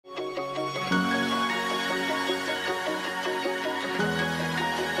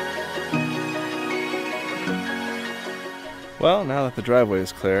Well, now that the driveway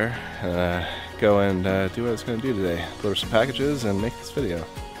is clear, go and do what I was going to do today. Deliver some packages and make this video.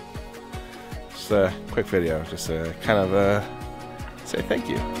 Just a quick video, just to kind of say thank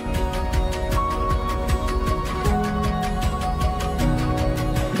you.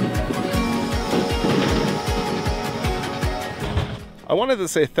 I wanted to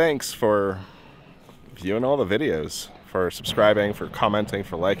say thanks for viewing all the videos, for subscribing, for commenting,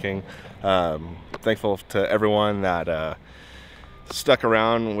 for liking. Thankful to everyone that stuck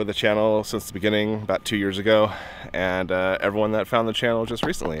around with the channel since the beginning, about 2 years ago, and everyone that found the channel just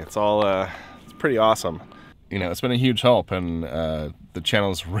recently. It's all it's pretty awesome. You know, it's been a huge help, and the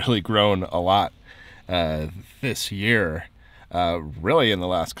channel's really grown a lot this year, really in the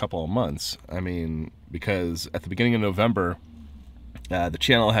last couple of months. I mean, because at the beginning of November, the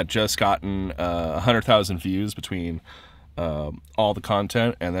channel had just gotten 100,000 views between all the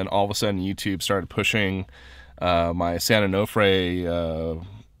content, and then all of a sudden YouTube started pushing my San Onofre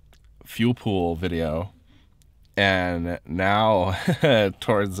fuel pool video, and now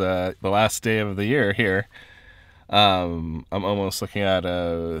towards the last day of the year here, I'm almost looking at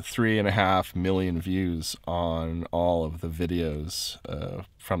 3.5 million views on all of the videos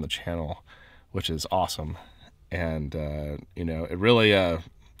from the channel, which is awesome. And you know, it really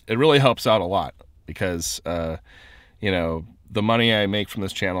helps out a lot, because you know, the money I make from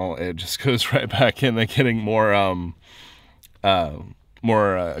this channel, it just goes right back into getting more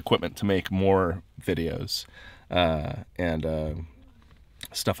equipment to make more videos and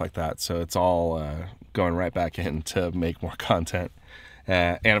stuff like that. So it's all going right back in to make more content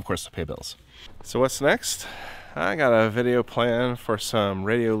and of course to pay bills. So what's next? I got a video planned for some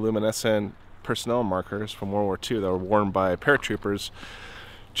radioluminescent personnel markers from World War II that were worn by paratroopers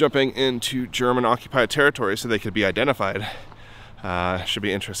jumping into German occupied territory so they could be identified. Should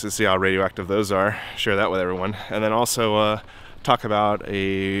be interested to see how radioactive those are. Share that with everyone. And then also talk about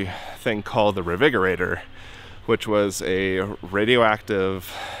a thing called the Revigorator, which was a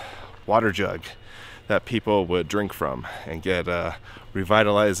radioactive water jug that people would drink from and get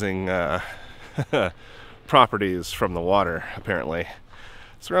revitalizing properties from the water, apparently.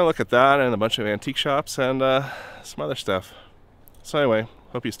 So we're gonna look at that and a bunch of antique shops and some other stuff. So anyway,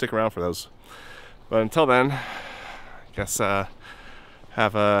 hope you stick around for those. But until then, I guess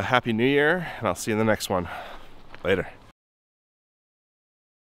have a happy new year, and I'll see you in the next one. Later.